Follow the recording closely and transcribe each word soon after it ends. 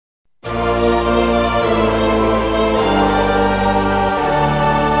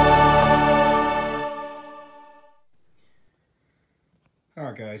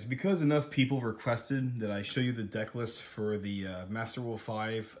because enough people requested that I show you the deck list for the Master Rule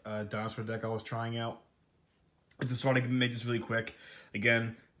 5 dinosaur deck I was trying out, I just wanted to make this really quick.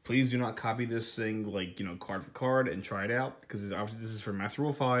 Again, please do not copy this thing like, you know, card for card and try it out, because obviously this is for Master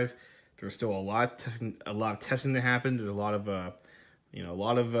Rule 5. There's still a lot of testing to happen. There's a lot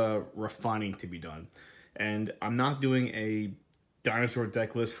of refining to be done, and I'm not doing a dinosaur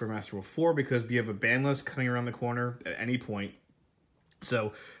deck list for Master Rule 4 because we have a ban list coming around the corner at any point.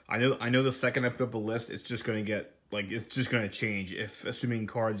 So I know the second I put up a list, it's just going to get it's just going to change if assuming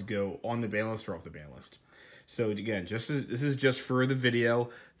cards go on the ban list or off the ban list. So again, this is just for the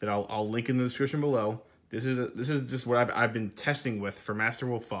video that I'll link in the description below. This is just what I've been testing with for Master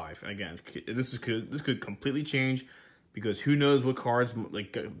Rule 5. Again, this could completely change because who knows what cards,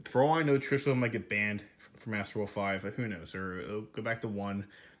 like, for all I know, Trishula might get banned for Master Rule 5. Who knows? Or it'll go back to 1,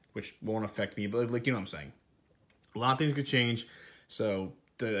 which won't affect me. But like, you know what I'm saying. A lot of things could change. So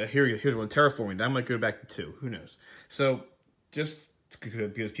here's one, terraforming. That might go back to 2. Who knows? So just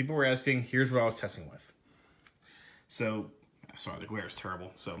because people were asking, here's what I was testing with. So sorry, the glare is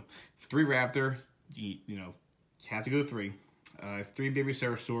terrible. So 3 Raptor. You have to go to 3. 3 Baby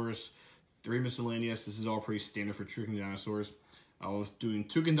Ceratosaurus, 3 Miscellaneous. This is all pretty standard for True King Dinosaurs. I was doing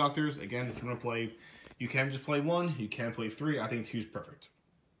 2 Conductors. Again, if you want to play, you can just play 1. You can play 3. I think 2 is perfect.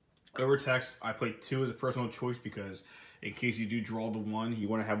 Over text, I played 2 as a personal choice because in case you do draw the 1, you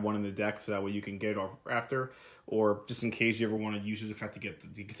want to have 1 in the deck so that way you can get it off Raptor. Or just in case you ever want to use the fact to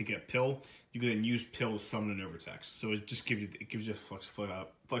get Pill, you can then use Pill to summon an over text. So it just gives you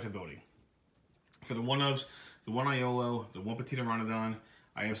flexibility. For the 1-ofs, the 1 Iolo, the 1 Petita Ronodon,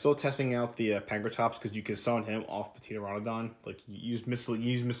 I am still testing out the Pankratops because you can summon him off Petita Ronodon. Like, use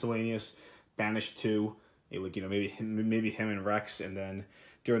Miscellaneous, banish 2, like, you know, maybe him and Rex, and then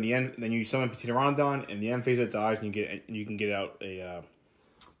during the end, then you summon Petita Ronodon, and the end phase that dies, and you can get out a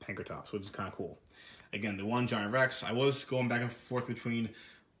Pankratops, which is kind of cool. Again, the 1 Giant Rex, I was going back and forth between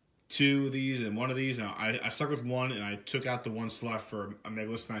 2 of these and 1 of these. Now I stuck with 1, and I took out the 1 slot for a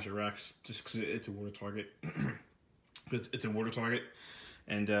Mega Smasher Rex just because it's a water target. It's a water target.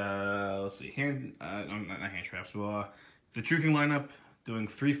 And let's see, not hand traps. Well, the True King lineup doing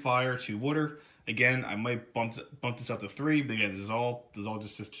 3 fire, 2 water. Again, I might bump this up to 3, but again, this is all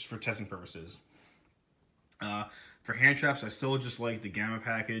just for testing purposes. For hand traps, I still just like the Gamma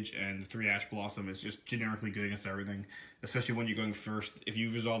package, and the 3 Ash Blossom is just generically good against everything, especially when you're going first. If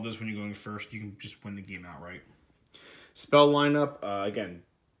you resolve this when you're going first, you can just win the game outright. Spell lineup, again,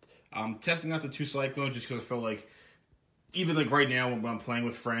 I'm testing out the 2 Cyclones just because I feel like, even like right now when I'm playing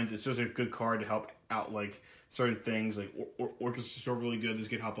with friends, it's just a good card to help out like certain things. Like Orcus is still really good. This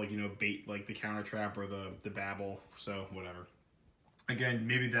can help, like, you know, bait like the counter trap or the babble. So whatever. Again,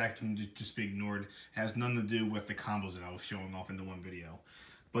 maybe that can just be ignored. It has nothing to do with the combos that I was showing off in the 1 video.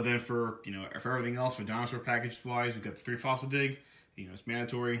 But then for everything else, for dinosaur package wise, we've got the 3 Fossil Dig. You know, it's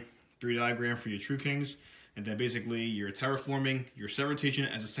mandatory. 3 Diagram for your True Kings. And then basically your Terraforming, your Cerutation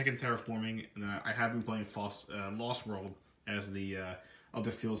as a second Terraforming. And then I have been playing Lost World as the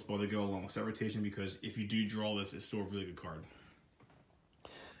other field spell to go along with Cerutation, because if you do draw this, it's still a really good card.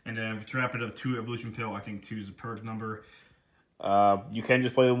 And then to wrap it up, 2 Evolution Pill. I think 2 is a perfect number. You can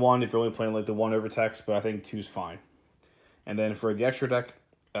just play the 1 if you're only playing like the 1 over text, but I think 2 is fine. And then for the extra deck,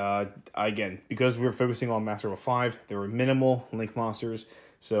 again, because we're focusing on Master Rule 5, there were minimal Link monsters,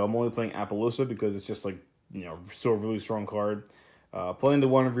 so I'm only playing Appaloosa because it's just like, you know, still a really strong card. Playing the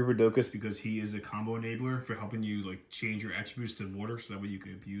 1 of Reaperdocus because he is a combo enabler for helping you like change your attributes to water, so that way you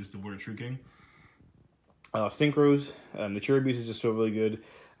can use the Water True King. Synchros, the Cherry Beast is just so really good.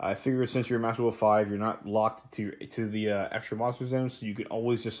 I figured since you're Master Rule 5, you're not locked to the extra monster zones, so you can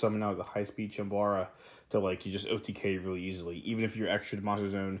always just summon out the high speed Chambara to, like, you just OTK really easily. Even if your extra monster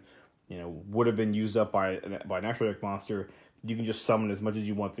zone, you know, would have been used up by an extra deck monster, you can just summon as much as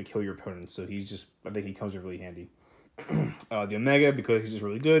you want to kill your opponent. So I think he comes in really handy. The Omega, because he's just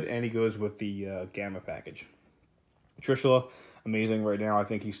really good, and he goes with the Gamma package. Trishula, amazing right now. I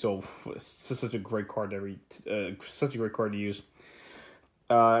think he's still such a great card to use.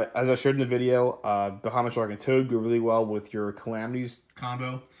 As I showed in the video, Bahamut Shark and Toad go really well with your Calamities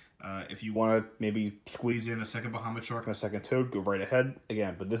combo. If you want to maybe squeeze in a second Bahamut Shark and a second Toad, go right ahead.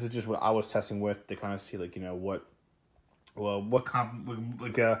 Again, but this is just what I was testing with to kind of see, like, you know, what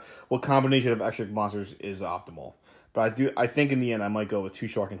combination of extra monsters is optimal. But I think in the end I might go with 2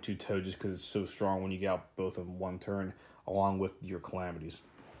 Shark and 2 Toad just because it's so strong when you get out both in 1 turn along with your Calamities.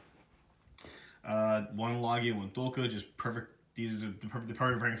 1 Logia, 1 Dolka, just perfect. These are the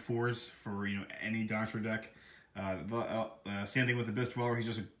perfect rank 4s for, you know, any dinosaur deck. Same thing with the Abyss Dweller. He's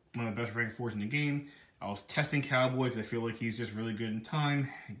just one of the best rank 4s in the game. I was testing Cowboy because I feel like he's just really good in time.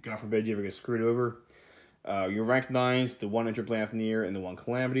 God forbid you ever get screwed over. Your ranked 9s, the 1 Interplantneer and the 1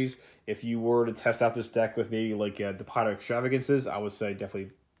 Calamities. If you were to test out this deck with maybe like the Pot Extravagances, I would say definitely,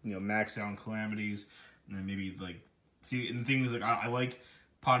 you know, max down Calamities, and then maybe like see, and things like I like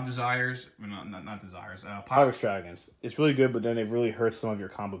Pot of Desires, or not Desires, Pot of Extravagance. It's really good, but then it really hurts some of your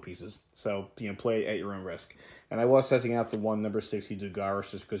combo pieces. So, you know, play at your own risk. And I was testing out the 1 number 60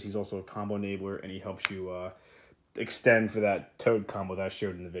 Dugaris just because he's also a combo enabler and he helps you extend for that Toad combo that I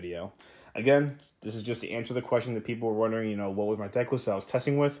showed in the video. Again, this is just to answer the question that people were wondering, you know, what was my deck list that I was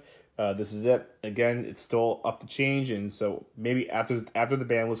testing with. This is it. Again, it's still up to change, and so maybe after the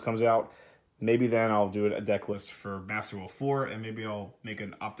ban list comes out, maybe then I'll do a deck list for Master Rule 4, and maybe I'll make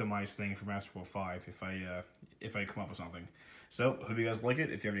an optimized thing for Master Rule 5 if I come up with something. So, hope you guys like it.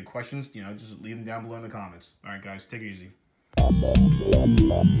 If you have any questions, you know, just leave them down below in the comments. All right, guys, take it easy.